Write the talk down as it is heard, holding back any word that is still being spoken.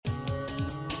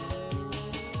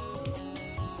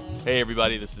Hey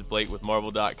everybody, this is Blake with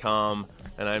Marvel.com,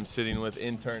 and I'm sitting with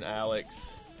intern Alex,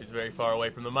 who's very far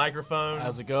away from the microphone.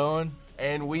 How's it going?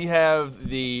 And we have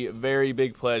the very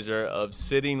big pleasure of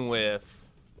sitting with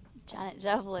Janet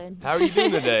Devlin. How are you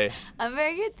doing today? I'm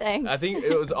very good, thanks. I think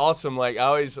it was awesome. Like, I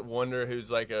always wonder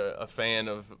who's like a fan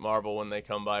of Marvel when they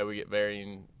come by. We get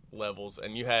varying levels,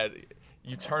 and you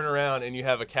turn around and you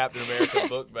have a Captain America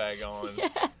book bag on.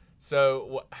 Yeah.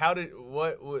 So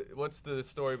what's the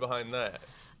story behind that?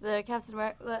 The Captain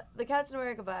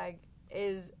America bag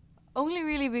is only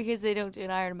really because they don't do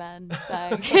an Iron Man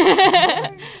bag.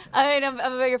 I mean, I'm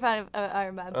a bigger fan of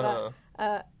Iron Man, but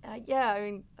yeah, I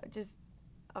mean, just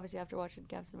obviously after watching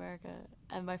Captain America,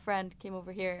 and my friend came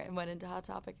over here and went into Hot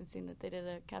Topic and seen that they did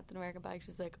a Captain America bag. She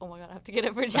was like, "Oh my god, I have to get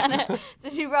it for Janet." So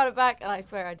she brought it back, and I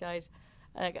swear I died.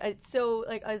 I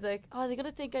was like, "Oh, they're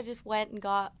gonna think I just went and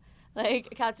got like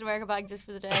a Captain America bag just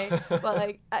for the day." But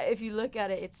like, if you look at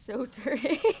it, it's so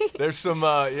dirty. There's some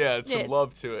some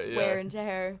love to it. Yeah. Wear and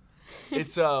tear.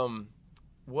 It's so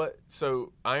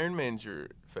Iron Man's your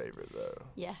favorite though?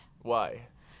 Yeah. Why?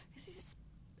 He's just,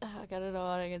 I don't know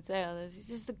what I can say on this. He's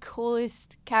just the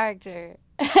coolest character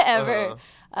ever.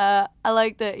 I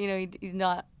like that, he's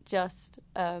not just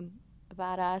a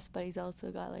badass, but he's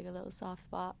also got like a little soft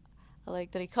spot. I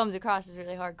like that he comes across as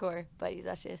really hardcore, but he's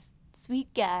actually a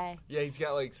sweet guy. Yeah, he's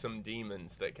got like some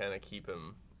demons that kind of keep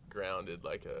him grounded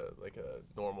like a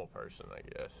normal person, I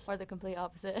guess. Or the complete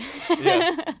opposite.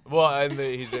 Yeah. Well, and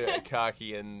he's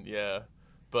cocky and yeah.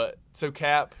 But so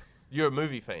Cap, you're a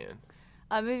movie fan.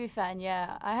 I'm a movie fan,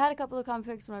 yeah. I had a couple of comic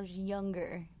books when I was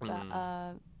younger, but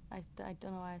I don't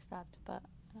know why I stopped, but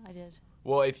I did.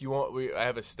 Well, if you want, I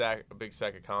have a big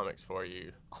stack of comics for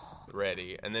you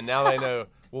ready. And then now they know,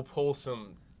 we'll pull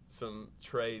some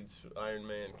trades, Iron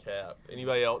Man, Cap.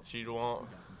 Anybody else you'd want?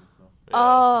 Yeah.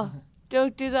 Oh,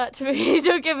 don't do that to me.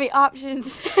 Don't give me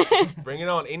options. Bring it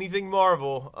on. Anything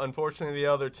Marvel. Unfortunately, the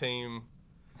other team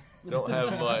don't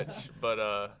have much.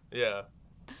 But, yeah.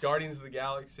 Guardians of the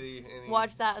Galaxy.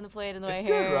 Watch that on the plane on the way it's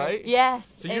here. It's good, right? Yes.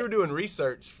 So you were doing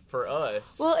research for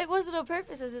us. Well, it wasn't on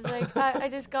purpose. It was like, I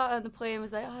just got on the plane and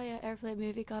was like, oh yeah, airplane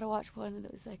movie, gotta watch one. And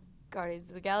it was like, Guardians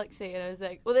of the Galaxy. And I was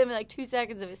like, well, then like 2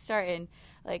 seconds of it starting,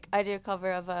 like, I do a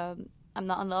cover of I'm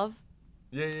Not in Love.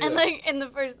 Yeah. And like, in the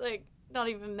first, like, not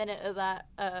even a minute of that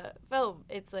film,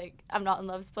 it's like I'm Not in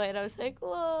Love's playing. I was like,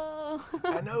 whoa.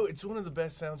 I know, it's one of the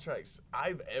best soundtracks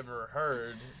I've ever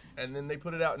heard. And then they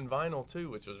put it out in vinyl too,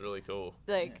 which was really cool.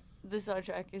 Like, the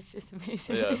soundtrack is just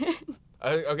amazing. Yeah.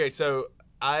 Okay, so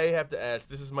I have to ask,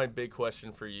 this is my big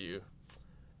question for you.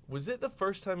 Was it the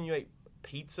first time you ate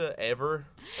pizza ever?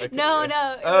 Like, no.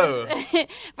 Oh.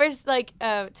 First,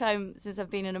 time since I've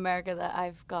been in America that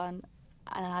I've gone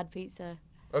and had pizza.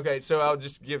 Okay, so I'll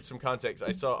just give some context.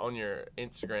 I saw on your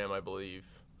Instagram, I believe,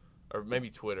 or maybe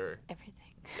Twitter. Everything.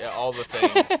 Yeah, all the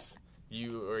things.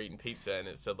 You were eating pizza, and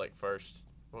it said, like, first,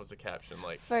 what was the caption?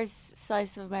 Like, first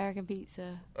slice of American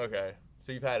pizza. Okay,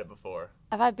 so you've had it before.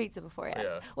 I've had pizza before,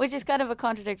 yeah. Which is kind of a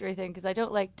contradictory thing, because I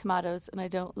don't like tomatoes, and I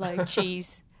don't like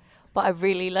cheese, but I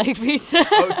really like pizza.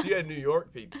 Oh, so you had New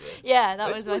York pizza. Yeah,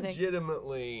 that was my thing. That's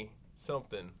legitimately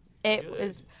something. It good.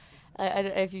 Was...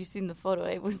 if you've seen the photo,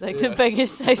 it was like the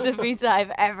biggest slice of pizza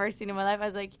I've ever seen in my life. I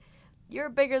was like, you're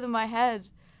bigger than my head.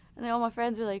 And then all my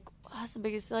friends were like, oh, that's the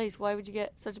biggest slice. Why would you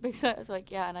get such a big slice? I was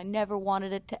like, yeah, and I never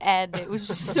wanted it to end. It was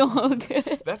just so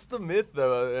good. That's the myth,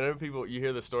 though. I know people, you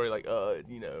hear the story like,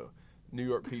 New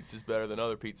York pizza is better than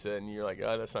other pizza, and you're like,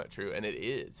 oh, that's not true. And it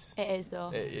is. It is,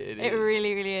 though. It is.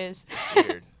 Really, really is. It's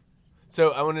weird.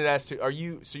 So I wanted to ask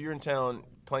you, you're in town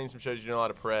playing some shows, you're doing a lot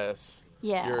of press.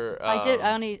 Yeah,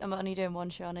 I'm only doing one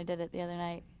show, and I did it the other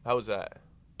night. How was that?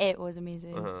 It was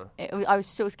amazing. I was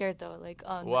so scared though.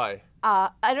 Why? I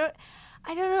don't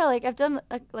know. Like, I've done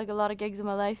like a lot of gigs in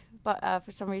my life, but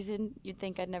for some reason you'd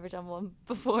think I'd never done one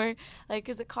before. Like,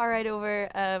 'cause a car ride over,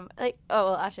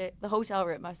 actually the hotel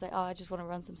room. I was like, I just want to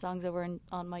run some songs over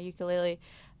on my ukulele,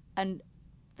 and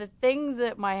the things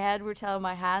that my head were telling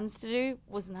my hands to do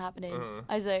wasn't happening.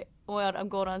 I was like, oh my God, I'm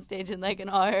going on stage in like an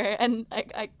hour, and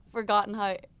I forgotten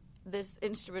how this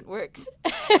instrument works.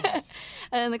 And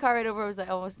then the car ride over, I was like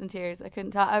almost in tears. I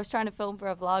couldn't talk. I was trying to film for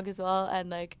a vlog as well, and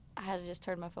like I had to just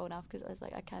turn my phone off because I was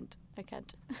like, I can't.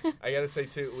 I gotta say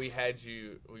too, we had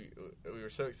you. We were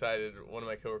so excited. One of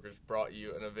my coworkers brought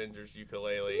you an Avengers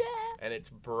ukulele, and it's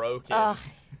broken.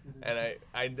 And I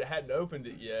hadn't opened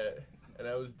it yet, and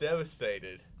I was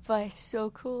devastated. But it's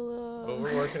so cool. But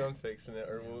we're working on fixing it,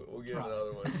 or we'll get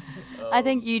another one. I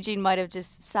think Eugene might have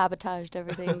just sabotaged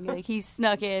everything. Like, he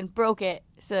snuck in, broke it,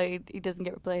 so he doesn't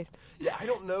get replaced. Yeah, I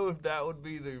don't know if that would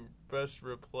be the best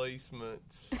replacement.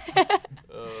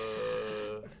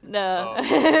 No,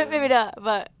 Oh, maybe not,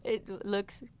 but it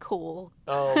looks cool.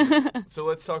 So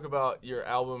let's talk about your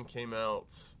album came out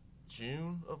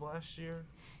June of last year,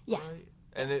 Yeah. right?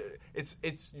 And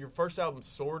it's your first album,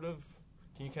 sort of.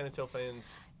 Can you kind of tell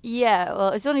fans? Yeah, well,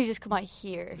 it's only just come out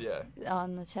here Yeah.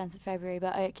 on the 10th of February,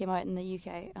 but it came out in the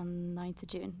UK on the 9th of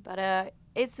June. But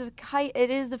it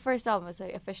is the first album. It's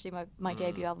like officially my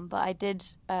debut album, but I did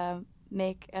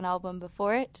make an album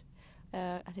before it.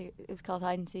 I think it was called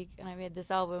Hide and Seek, and I made this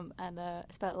album, and I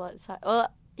spent a lot of time. Well,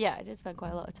 yeah, I did spend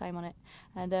quite a lot of time on it,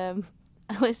 and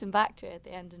I listened back to it at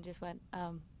the end and just went,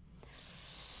 kind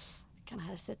of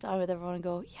had to sit down with everyone and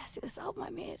go, yeah, see this album I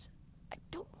made, I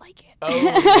don't like it. Oh,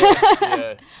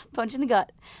 yeah. Punch in the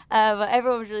gut. But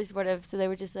everyone was really supportive, so they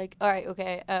were just like, all right,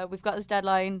 okay, we've got this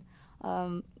deadline.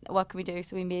 What can we do?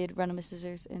 So we made Run 'em a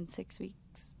Scissors in 6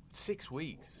 weeks. 6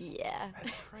 weeks? Yeah.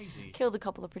 That's crazy. Killed a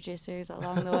couple of producers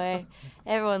along the way.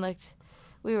 Everyone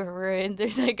we were ruined.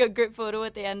 There's like a group photo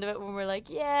at the end of it when we're like,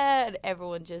 yeah, and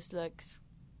everyone just looks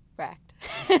wrecked.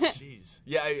 Jeez.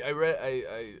 Yeah, I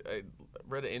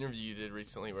read an interview you did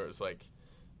recently where it was like,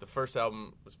 the first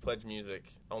album was Pledge Music.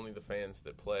 Only the fans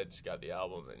that pledged got the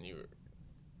album, and you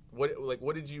were,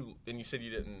 what did you? And you said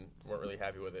you weren't really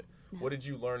happy with it. No. What did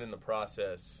you learn in the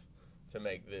process to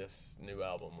make this new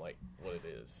album like what it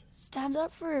is? Stand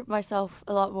up for myself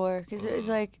a lot more, because it was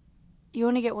like you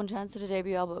only get one chance at a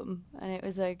debut album, and it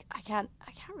was like I can't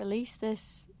release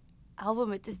this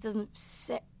album. It just doesn't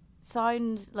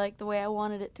sound like the way I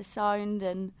wanted it to sound,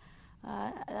 and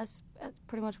that's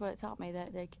pretty much what it taught me,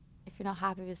 that like, if you're not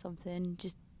happy with something,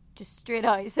 just straight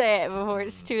out say it before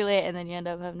it's too late, and then you end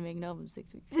up having to make an album in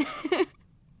 6 weeks.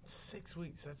 6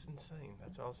 weeks, that's insane.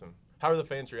 That's awesome. How are the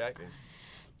fans reacting?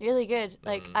 Really good.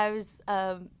 Like, I was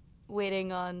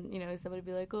waiting on, somebody to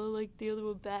be like, oh, like the other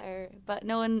one better, but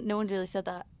no one really said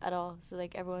that at all. So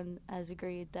like, everyone has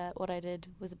agreed that what I did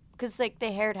was, because like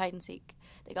they heard Hide and Seek,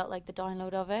 they got like the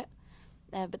download of it,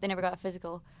 but they never got a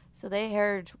physical, so they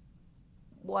heard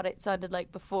what it sounded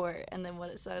like before and then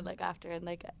what it sounded like after, and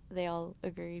like they all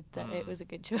agreed that it was a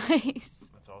good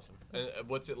choice. That's awesome. And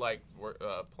what's it like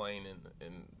playing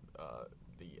in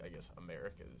the, I guess,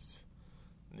 Americas,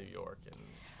 New York and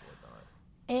whatnot?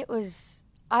 It was,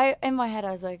 in my head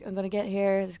I was like, I'm gonna get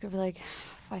here, there's gonna be like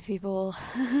 5 people.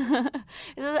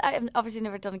 I've obviously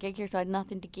never done a gig here, so I had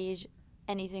nothing to gauge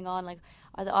anything on, like,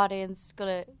 are the audience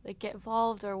gonna like get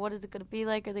involved, or what is it gonna be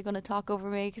like? Are they gonna talk over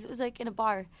me? Because it was like in a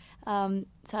bar, so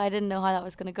I didn't know how that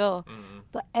was gonna go.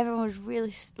 But everyone was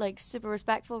really like super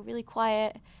respectful, really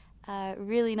quiet,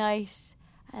 really nice,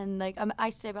 and like I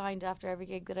stay behind after every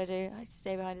gig that I do. I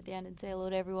stay behind at the end and say hello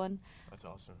to everyone. That's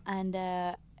awesome. And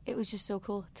it was just so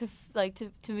cool to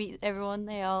meet everyone.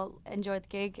 They all enjoyed the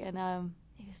gig, and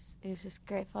it was just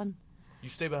great fun. You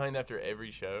stay behind after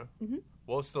every show? Mm-hmm.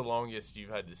 What's the longest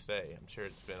you've had to stay? I'm sure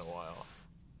it's been a while.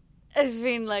 It's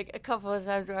been like a couple of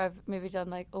times where I've maybe done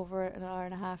like over an hour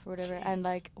and a half or whatever. Jeez. And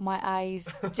like my eyes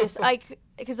just,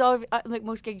 because like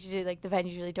most gigs you do, like the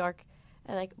venue's really dark,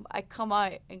 and like I come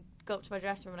out and go up to my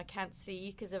dressing room and I can't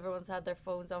see because everyone's had their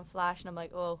phones on flash, and I'm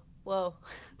like, oh, whoa.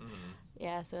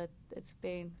 Yeah, so it's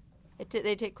been,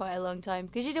 they take quite a long time,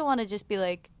 because you don't want to just be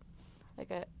like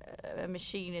a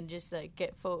machine and just like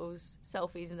get photos,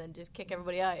 selfies, and then just kick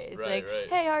everybody out. It's right.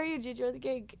 Hey, how are you? Did you enjoy the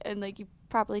gig? And like you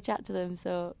properly chat to them,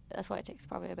 so that's why it takes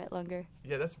probably a bit longer.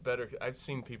 Yeah, that's better. I've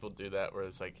seen people do that where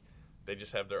it's like they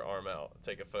just have their arm out,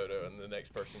 take a photo, and the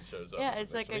next person shows up. Yeah,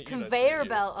 it's like a conveyor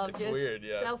belt of just weird,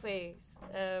 selfies.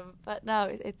 But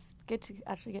no, it's good to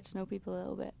actually get to know people a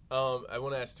little bit. I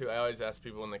want to ask too, I always ask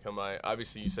people when they come by,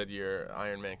 obviously you said you're an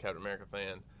Iron Man, Captain America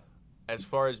fan. As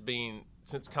far as being,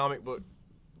 since comic book,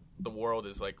 the world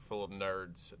is like full of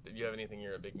nerds, do you have anything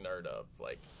you're a big nerd of?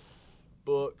 Like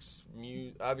books,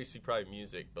 obviously probably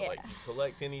music, but like do you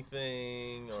collect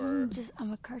anything? Or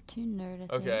I'm a cartoon nerd, I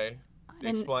think. Okay.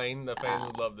 Explain, the fans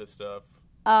would love this stuff.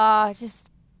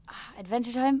 Just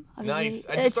Adventure Time. Obviously. Nice.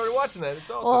 I just started watching that. It's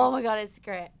awesome. Oh my god, it's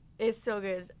great. It's so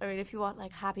good. I mean, if you want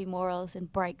like happy morals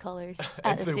and bright colors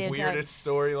at the same time. The weirdest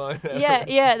storyline ever.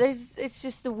 Yeah. It's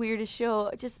just the weirdest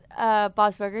show. Just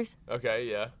Bob's Burgers. Okay,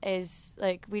 yeah. Is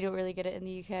like, we don't really get it in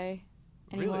the UK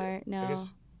anymore. Really? No. I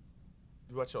guess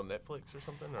you watch it on Netflix or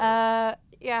something? Or?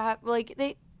 Yeah. Like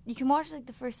you can watch like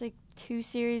the first like 2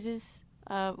 series,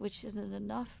 which isn't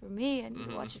enough for me, and you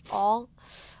can watch it all.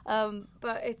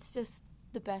 But it's just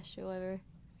the best show ever.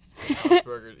 Bob's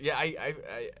Burgers. Yeah,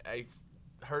 I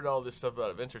heard all this stuff about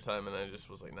Adventure Time, and I just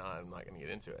was like, nah, I'm not going to get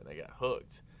into it. And I got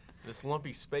hooked. This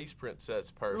lumpy space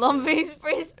princess person. Lumpy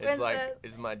space princess.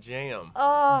 Is my jam.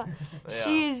 Oh, yeah.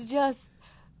 She is just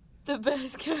the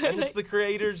best character. And it's the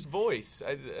creator's voice.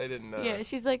 I didn't know. Yeah,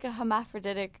 she's like a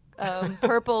hermaphroditic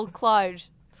purple cloud.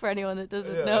 For anyone that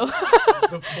doesn't know.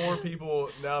 The 4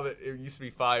 people, now that it used to be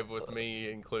 5 with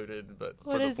me included, but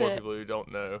what for the 4 people who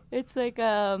don't know. It's like,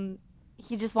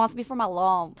 he just wants me for my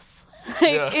lumps.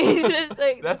 He's just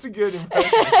like, that's a good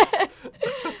impression.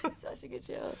 Such a good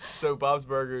show. So Bob's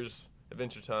Burgers,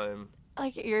 Adventure Time.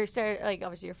 Like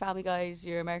obviously your Family Guys,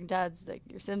 your American Dads, like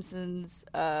your Simpsons,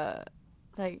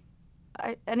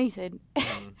 anything.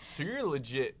 So you're a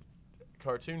legit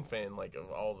cartoon fan, like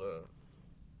of all the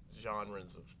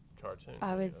genres of cartoon.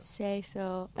 I would say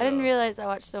so. Yeah. I didn't realize I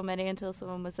watched so many until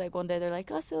someone was like, one day they're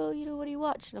like, oh, so, what do you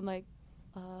watch? And I'm like,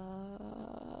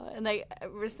 and I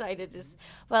recited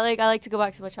I like to go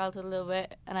back to my childhood a little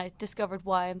bit, and I discovered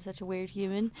why I'm such a weird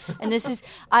human. And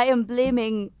I am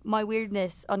blaming my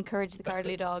weirdness on Courage the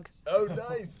Cowardly Dog. Oh,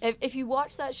 nice. If you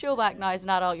watch that show back now as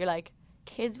an adult, you're like,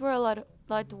 kids were allowed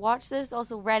to watch this.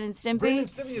 Also, Ren and Stimpy. Ren and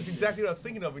Stimpy is exactly what I was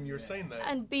thinking of when you were saying that.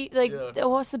 And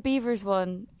what's the Beavers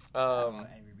one?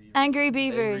 Angry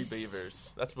Beavers. Angry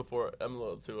Beavers. That's before. I'm a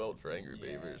little too old for Angry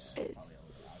Beavers.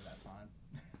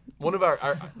 One of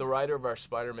the writer of our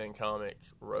Spider-Man comic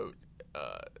wrote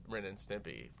Ren and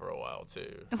Stimpy for a while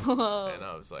too. Whoa. And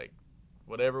I was like,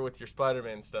 whatever with your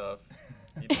Spider-Man stuff.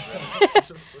 Ren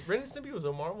and Stimpy was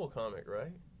a Marvel comic,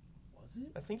 right? Was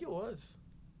it? I think it was.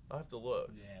 I'll have to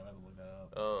look. Yeah, I'll have to look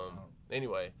that up.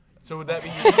 Anyway, so would that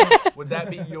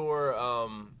be your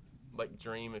like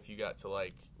dream if you got to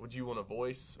would you want to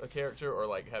voice a character or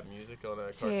have music on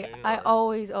a cartoon? I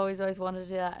always wanted to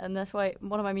do that, and that's why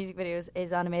one of my music videos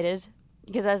is animated,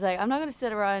 because I was like, I'm not going to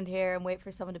sit around here and wait for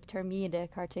someone to turn me into a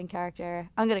cartoon character.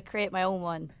 I'm going to create my own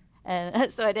one, and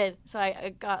so I did. So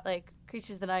I got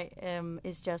Creatures of the Night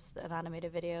is just an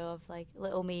animated video of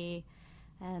little me.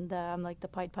 And I'm the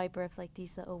Pied Piper of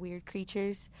these little weird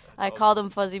creatures. I call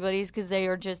them fuzzy buddies because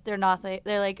they're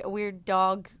like a weird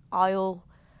dog owl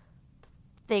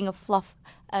thing of fluff.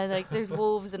 And there's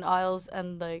wolves and owls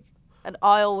and an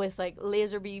owl with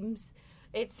laser beams.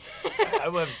 It's I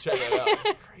will have to check that out.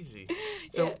 It's crazy.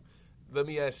 So let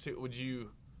me ask too, do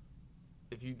you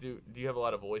have a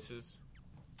lot of voices?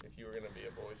 If you were going to be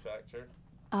a voice actor?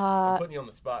 I'm putting you on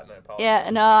the spot, and I apologize. Yeah,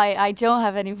 no, I don't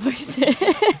have any voices.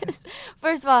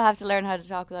 First of all, I have to learn how to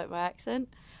talk without my accent,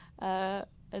 and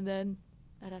then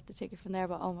I'd have to take it from there.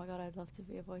 But oh my god, I'd love to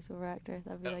be a voiceover actor.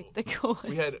 That'd be the coolest.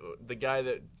 We had the guy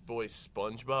that voiced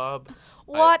SpongeBob.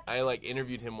 What? I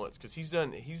interviewed him once because he's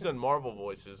done Marvel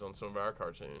voices on some of our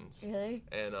cartoons. Really?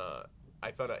 And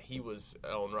I found out he was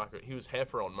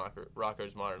Heifer on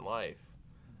Rocko's Modern Life,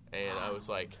 and I was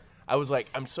like,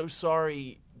 I'm so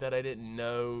sorry that I didn't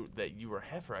know that you were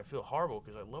Heifer. I feel horrible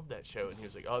because I love that show. And he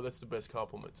was like, oh, that's the best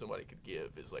compliment somebody could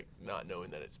give is not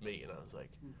knowing that it's me. And I was like,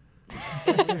 that's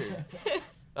so weird.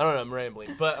 I don't know, I'm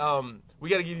rambling. But we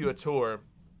got to give you a tour.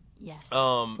 Yes,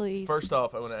 please. First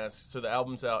off, I want to ask, so the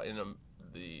album's out in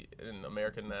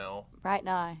America now. Right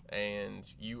now.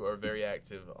 And you are very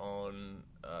active on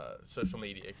social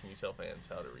media. Can you tell fans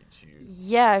how to reach you?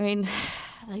 Yeah, I mean,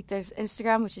 there's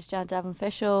Instagram, which is Janet Devlin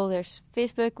Official. There's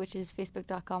Facebook, which is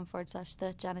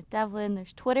facebook.com/the Janet Devlin.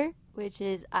 There's Twitter, which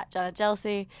is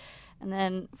 @JanetJealousy. And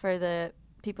then for the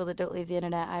people that don't leave the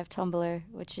internet, I have Tumblr,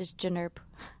 which is Janerp.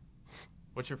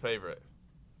 What's your favorite?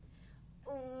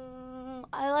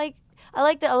 I like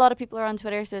that a lot of people are on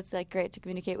Twitter, so it's great to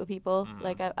communicate with people.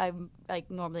 Mm-hmm. I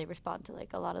normally respond to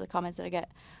a lot of the comments that I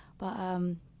get, but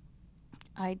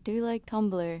I do like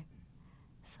Tumblr,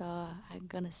 so I'm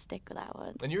gonna stick with that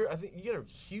one. And I think you get a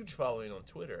huge following on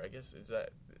Twitter. I guess is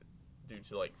that due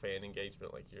to fan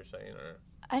engagement, like you're saying, or?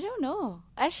 I don't know.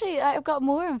 Actually, I've got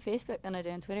more on Facebook than I do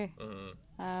on Twitter. Mm-hmm.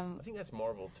 I think that's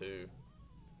Marvel too.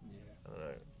 Yeah. I don't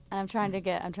know. And I'm trying to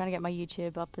get my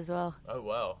YouTube up as well. Oh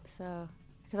wow! So,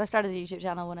 because I started the YouTube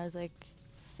channel when I was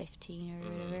 15 or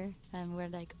whatever, and we're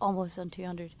almost on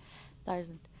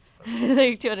 200,000,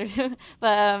 200.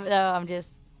 But no, I'm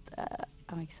just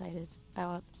I'm excited.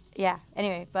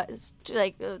 Anyway, but it's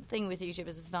the thing with YouTube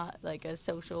is it's not a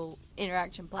social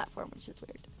interaction platform, which is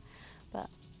weird. But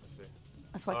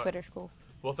that's why Twitter's cool.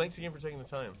 Well, thanks again for taking the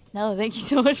time. No, thank you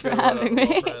so much for having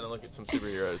me. And look at some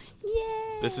superheroes.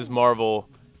 Yay! This is Marvel,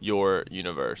 your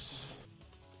universe.